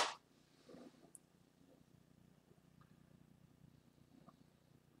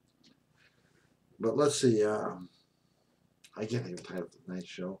 But let's see. I can't think of the title of tonight's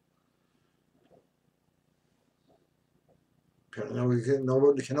show. Apparently, no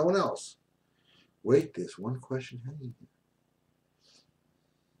one else. Wait, there's one question hanging here.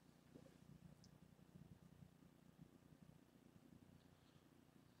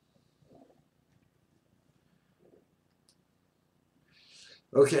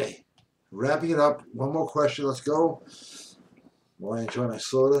 Okay, wrapping it up. One more question. Let's go. While I enjoy my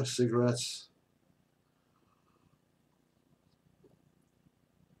soda, cigarettes.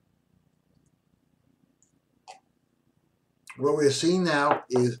 What we're seeing now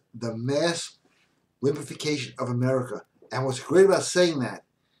is the mass wimpification of America. And what's great about saying that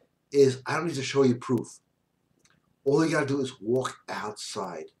is I don't need to show you proof. All you got to do is walk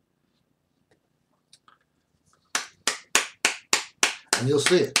outside. And you'll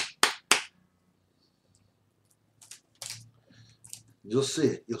see it. You'll see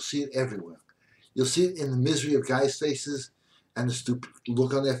it. You'll see it everywhere. You'll see it in the misery of guys' faces and the stupid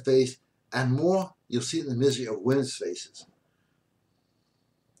look on their face. And more, you'll see it in the misery of women's faces.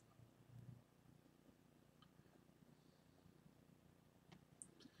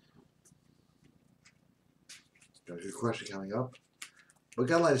 Got a good question coming up. But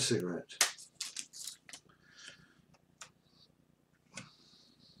got to light a cigarette.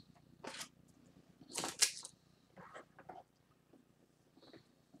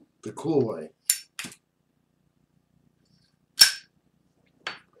 The cool way.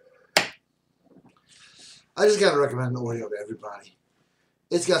 I just got to recommend the audio to everybody.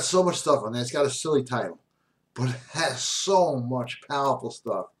 It's got so much stuff on there. It's got a silly title, but it has so much powerful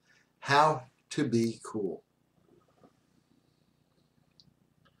stuff. How to be cool.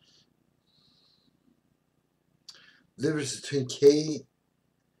 The difference between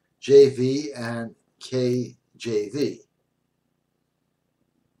KJV and KJV.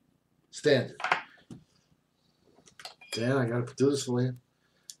 Standard. Dan, I gotta do this for you.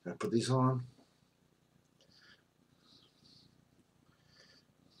 Gotta put these on.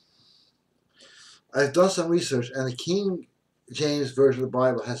 I've done some research, and the King James Version of the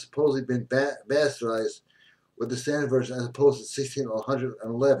Bible has supposedly been bastardized with the Standard Version as opposed to 16 or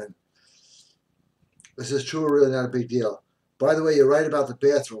 111. This is true or really not a big deal. By the way, you're right about the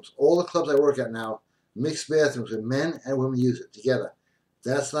bathrooms. All the clubs I work at now, mixed bathrooms, and men and women use it together.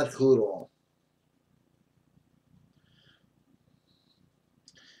 That's not cool at all.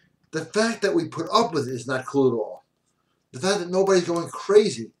 The fact that we put up with it is not cool at all. The fact that nobody's going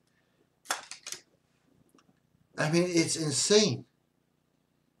crazy. I mean, it's insane.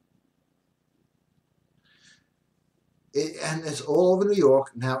 And it's all over New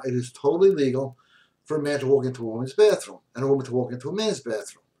York. Now, it is totally legal for a man to walk into a woman's bathroom and a woman to walk into a man's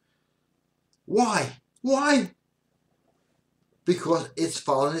bathroom. Why? Why? Because it's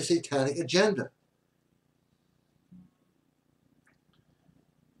following a satanic agenda.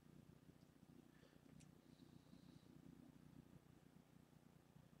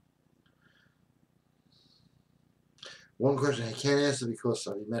 One question I can't answer because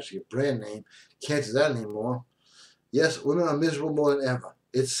you mentioned a brand name. Can't do that anymore. Yes, women are miserable more than ever.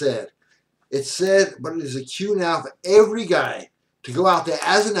 It's sad. It's sad, but it is a cue now for every guy to go out there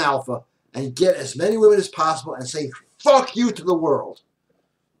as an alpha and get as many women as possible and say, fuck you to the world.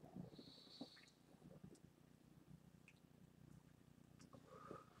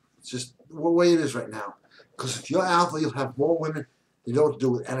 It's just the way it is right now. Because if you're alpha, you'll have more women you know what to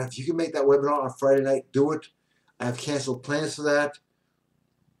do with. And if you can make that webinar on Friday night, do it. I have canceled plans for that.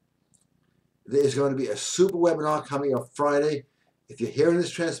 There's going to be a super webinar coming up Friday. If you're hearing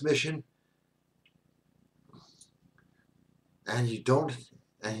this transmission and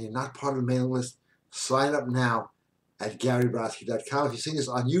you're not part of the mailing list, sign up now at GaryBrodsky.com. If you're seeing this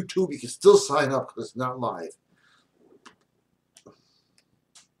on YouTube, you can still sign up because it's not live.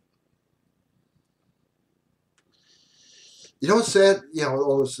 You know what's sad? You know,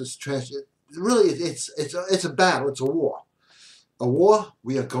 all this transmission. Really, it's a battle. It's a war. A war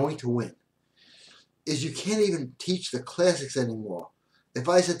we are going to win. Is you can't even teach the classics anymore. If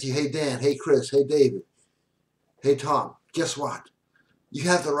I said to you, hey Dan, hey Chris, hey David, hey Tom, guess what? You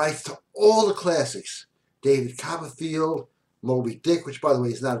have the rights to all the classics. David Copperfield, Moby Dick, which by the way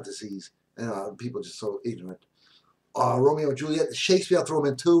is not a disease. And people are just so ignorant. Romeo and Juliet, Shakespeare, I'll throw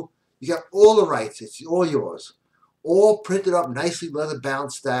them in too. You got all the rights. It's all yours. All printed up, nicely leather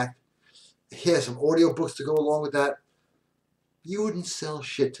bound, stacked. Here's some audio books to go along with that. You wouldn't sell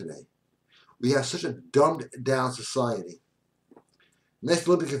shit today. We have such a dumbed down society. Next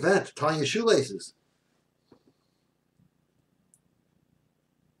Olympic event, tying your shoelaces.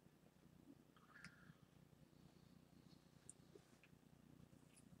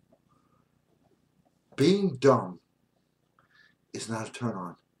 Being dumb is not a turn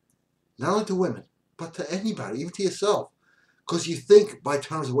on. Not only to women, but to anybody, even to yourself. Because you think by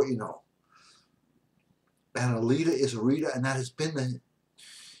terms of what you know. And a leader is a reader, and that has been the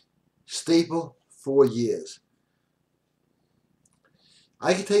staple for years.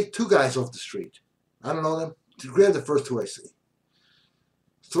 I can take two guys off the street. I don't know them. Grab the first two I see.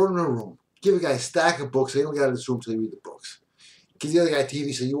 Throw them in a room. Give a guy a stack of books. They don't get out of this room until they read the books. Give the other guy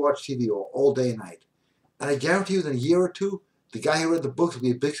TV, so you watch TV all day and night. And I guarantee you, within a year or two, the guy who read the books will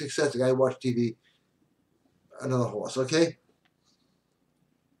be a big success. The guy who watched TV, another horse, okay?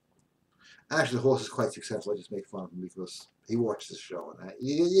 Actually, the horse is quite successful. I just make fun of him because he watched the show. And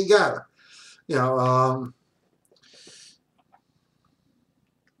you gotta, you know.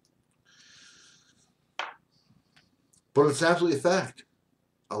 But it's absolutely a fact.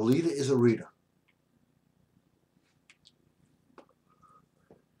 A leader is a reader.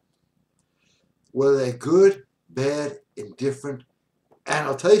 Whether they're good, bad, indifferent, and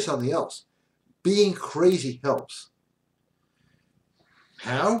I'll tell you something else. Being crazy helps.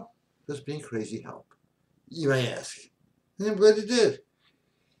 How does being crazy help? You may ask. And I'm glad you did.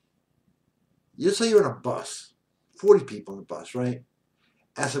 You say you're in a bus. 40 people in the bus, right?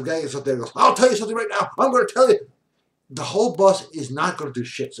 And some guy gets up there and goes, I'll tell you something right now. I'm going to tell you. The whole bus is not going to do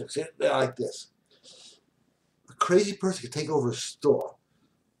shit. So they're like this. A crazy person can take over a store.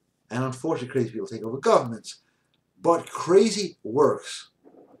 And unfortunately, crazy people take over governments. But crazy works.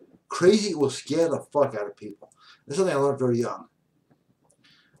 Crazy will scare the fuck out of people. That's something I learned very young.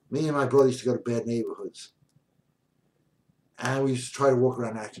 Me and my brother used to go to bad neighborhoods. And we used to try to walk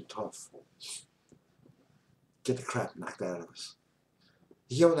around acting tough. Get the crap knocked out of us.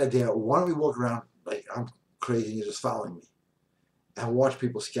 He came with an idea, why don't we walk around like I'm crazy and you're just following me. And watch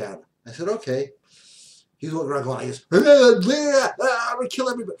people scatter. I said, okay. He was walking around going like this. I'm going to kill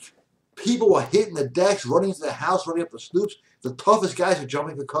everybody. People were hitting the decks, running into the house, running up the stoops. The toughest guys were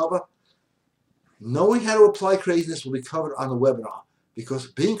jumping for cover. Knowing how to apply craziness will be covered on the webinar. Because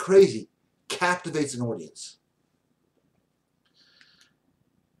being crazy captivates an audience.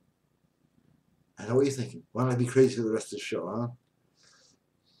 I know what you're thinking. Why don't I be crazy for the rest of the show, huh?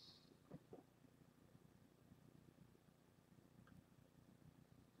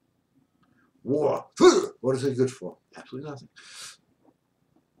 War. What is it good for? Absolutely nothing.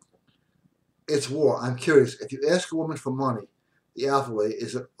 It's war. I'm curious. If you ask a woman for money the alpha way,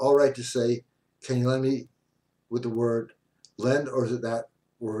 is it all right to say, can you lend me with the word lend, or is it that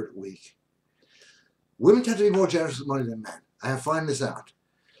word weak? Women tend to be more generous with money than men. I have found this out.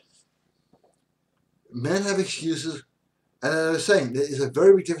 Men have excuses, and as I was saying, there is a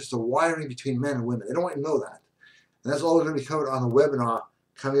very big difference to wiring between men and women. They don't want you to know that. And that's all going to be covered on the webinar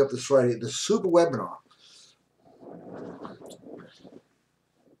coming up this Friday, the super webinar.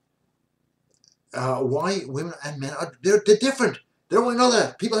 Why women and men are they're different. They don't want to know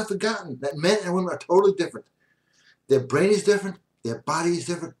that. People have forgotten that men and women are totally different. Their brain is different, their body is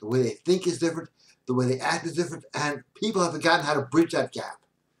different, the way they think is different, the way they act is different, and people have forgotten how to bridge that gap.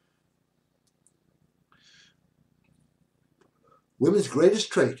 Women's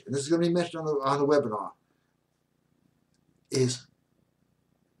greatest trait, and this is going to be mentioned on the webinar, is,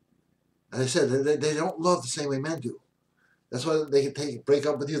 as I said, they don't love the same way men do. That's why they can break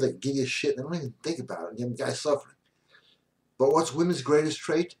up with you, they can give you shit, they don't even think about it, and the guy's suffering. But what's women's greatest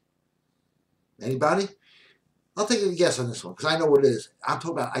trait? Anybody? I'll take a guess on this one, because I know what it is. I'm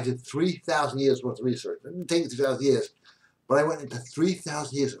talking about, I did 3,000 years worth of research. It didn't take me 3,000 years, but I went into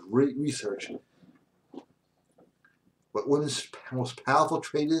 3,000 years of research. What women's most powerful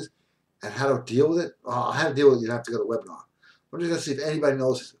trait is, and how to deal with it. How to deal with it, you have to go to the webinar. I'm just going to see if anybody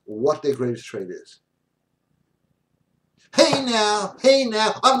knows what their greatest trait is. Hey now,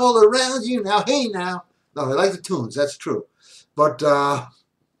 I'm all around you now, hey now. No, they like the tunes, that's true. But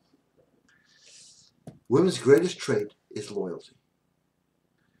women's greatest trait is loyalty.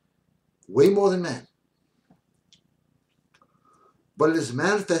 Way more than men. But it is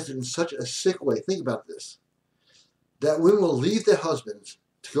manifested in such a sick way, think about this, that women will leave their husbands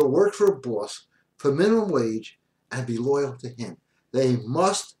to go work for a boss for minimum wage and be loyal to him. They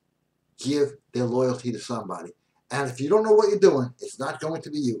must give their loyalty to somebody. And if you don't know what you're doing, it's not going to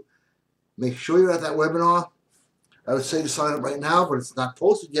be you. Make sure you're at that webinar. I would say to sign up right now, but it's not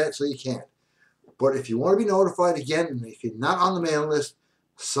posted yet, so you can't. But if you want to be notified again, and if you're not on the mailing list,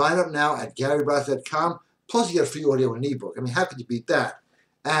 sign up now at GaryBrodsky.com. Plus, you get a free audio and ebook. I mean, how could you beat that?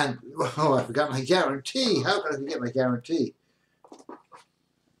 And, oh, I forgot my guarantee. How could I forget my guarantee?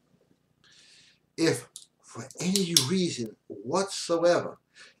 If, for any reason whatsoever,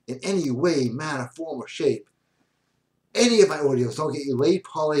 in any way, manner, form, or shape, any of my audios don't get you laid,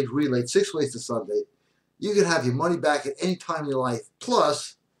 parlayed, relayed 6 ways to Sunday, you can have your money back at any time in your life,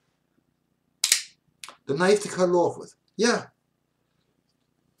 plus the knife to cut it off with. Yeah.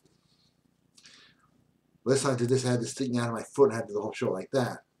 Last time I did this, I had this sticking out of my foot and I had to do the whole show like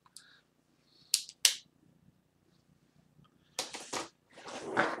that.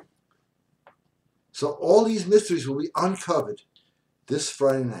 So all these mysteries will be uncovered this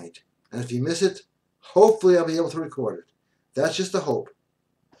Friday night. And if you miss it, hopefully I'll be able to record it. That's just a hope.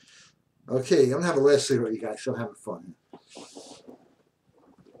 Okay, I'm going to have a last cigarette, you guys, so I'm having fun.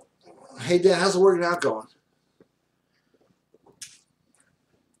 Hey, Dan, how's the working out going?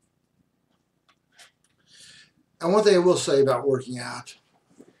 And one thing I will say about working out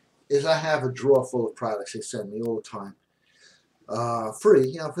is I have a drawer full of products they send me all the time. Free,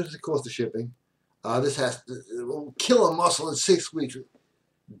 you know, for the cost of shipping. This will kill a muscle in 6 weeks.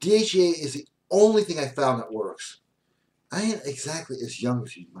 DHEA is the only thing I found that works. I ain't exactly as young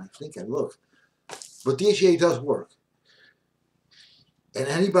as you might think I look, but DHEA does work. And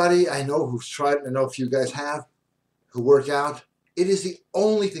anybody I know who's tried it, I know a few guys have, who work out, it is the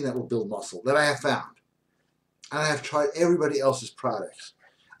only thing that will build muscle that I have found. And I have tried everybody else's products.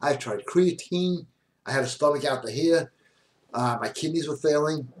 I've tried creatine. I had a stomach out to here. My kidneys were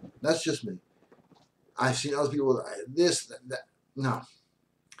failing. That's just me. I've seen other people, this, that. No.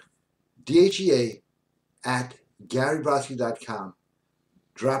 DHEA at GaryBrodsky.com.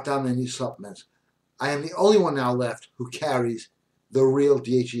 Drop down menu supplements. I am the only one now left who carries the real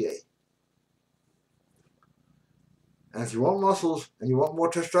DHEA. And if you want muscles and you want more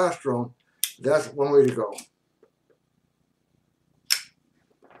testosterone, that's one way to go.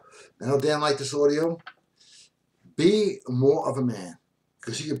 I know Dan liked this audio. Be more of a man,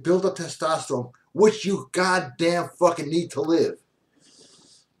 because you can build up testosterone, which you goddamn fucking need to live.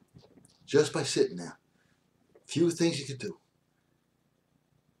 Just by sitting there. Few things you can do.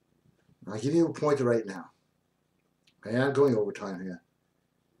 I'll give you a pointer right now. Okay, I'm going overtime here.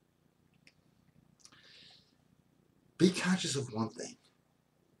 Be conscious of one thing.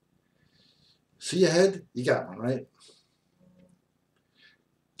 See your head? You got one, right?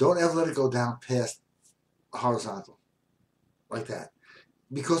 Don't ever let it go down past horizontal like that,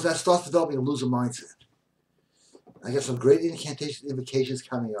 because that starts developing a loser mindset. I got some great invocations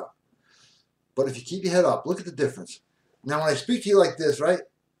coming up. But if you keep your head up, look at the difference. Now, when I speak to you like this, right,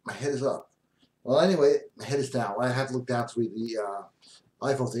 my head is up. Well, anyway, my head is down. I have to look down to read the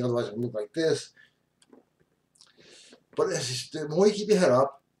iPhone thing, otherwise I can look like this. But the more you keep your head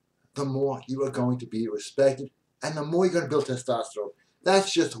up, the more you are going to be respected, and the more you're going to build testosterone.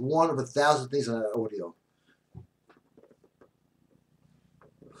 That's just one of 1,000 things on that audio.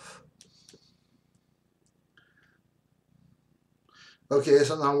 Okay, here's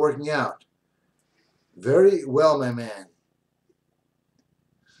something I'm working out. Very well, my man.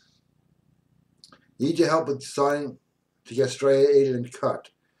 Need your help with deciding to get striated and cut,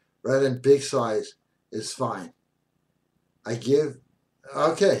 rather than big size is fine. I give,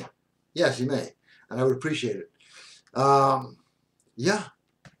 okay, yes, you may, and I would appreciate it. Yeah,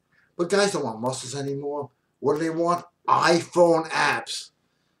 but guys don't want muscles anymore. What do they want? iPhone apps.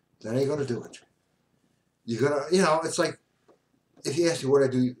 That ain't gonna do it. You're gonna, it's like, if you ask me what I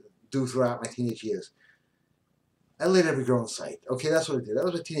do throughout my teenage years, I laid every girl in sight. Okay, that's what I did. That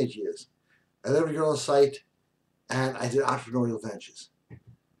was my teenage years. I laid every girl in sight, and I did entrepreneurial ventures.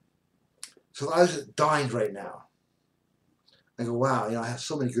 So if I was dying right now, I go, wow, I have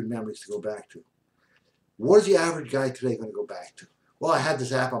so many good memories to go back to. What is the average guy today going to go back to? Well, I had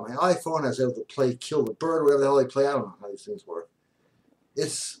this app on my iPhone. I was able to play Kill the Bird, whatever the hell they play. I don't know how these things work.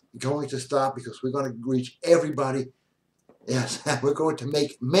 It's going to stop because we're going to reach everybody. Yes, we're going to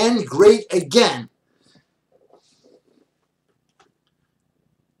make men great again.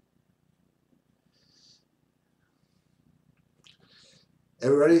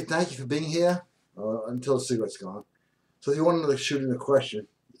 Everybody, thank you for being here until the cigarette's gone. So if you want to shoot in a question,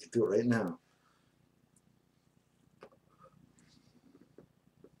 you can do it right now.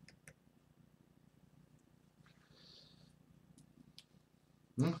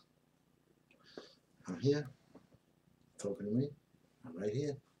 I'm here, talking to me. I'm right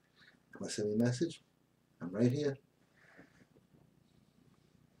here. Am I sending a message? I'm right here.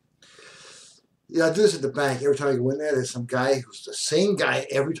 Yeah, I do this at the bank. Every time I go in there, there's some guy who's the same guy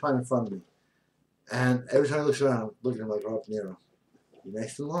every time in front of me. And every time I look around, I'm looking at him like Robert De Niro. You're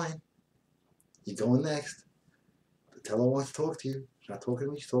next in line. You're going next. The teller wants to talk to you. She's not talking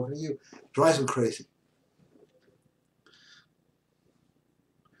to me, she's talking to you. Drives him crazy.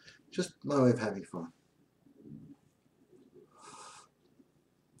 Just my way of having fun.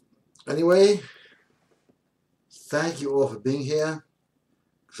 Anyway, thank you all for being here.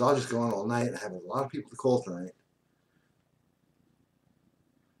 Because I'll just go on all night and have a lot of people to call tonight.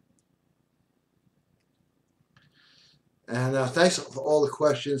 And thanks for all the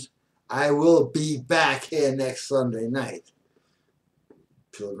questions. I will be back here next Sunday night.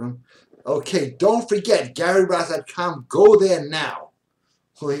 Pilgrim. Okay, don't forget, GaryBrodsky.com. Go there now.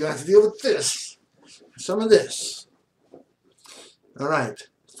 We're going to have to deal with this. Some of this. All right.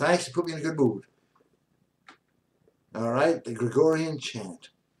 Thanks. You put me in a good mood. All right. The Gregorian chant.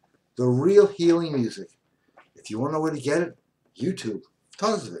 The real healing music. If you want to know where to get it, YouTube.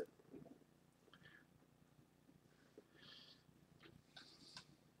 Tons of it.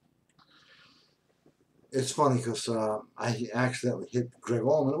 It's funny because I accidentally hit Greg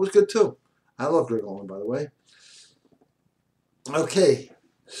Allman. It was good too. I love Greg Allman, by the way. Okay.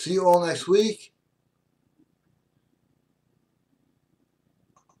 See you all next week.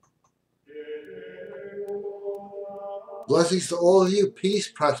 Blessings to all of you. Peace,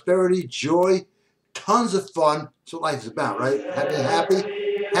 prosperity, joy, tons of fun. That's what life is about, right? Being happy,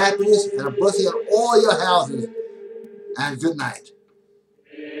 happiness, and a blessing on all your houses. And good night.